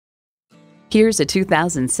Here's a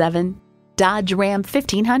 2007 Dodge Ram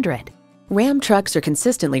 1500. Ram trucks are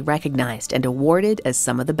consistently recognized and awarded as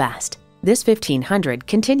some of the best. This 1500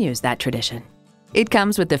 continues that tradition. It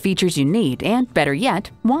comes with the features you need and, better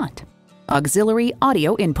yet, want. Auxiliary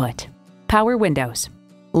audio input, power windows,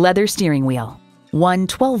 leather steering wheel, one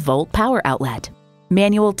 12-volt power outlet,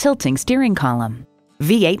 manual tilting steering column,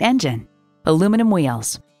 V8 engine, aluminum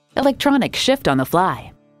wheels, electronic shift on the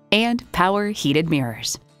fly, and power heated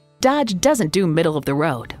mirrors. Dodge doesn't do middle of the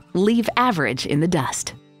road. Leave average in the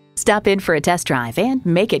dust. Stop in for a test drive and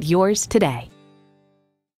make it yours today.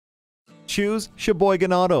 Choose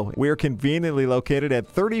Sheboygan Auto. We're conveniently located at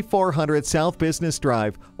 3400 South Business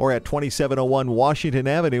Drive or at 2701 Washington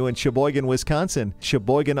Avenue in Sheboygan, Wisconsin.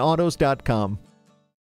 SheboyganAutos.com.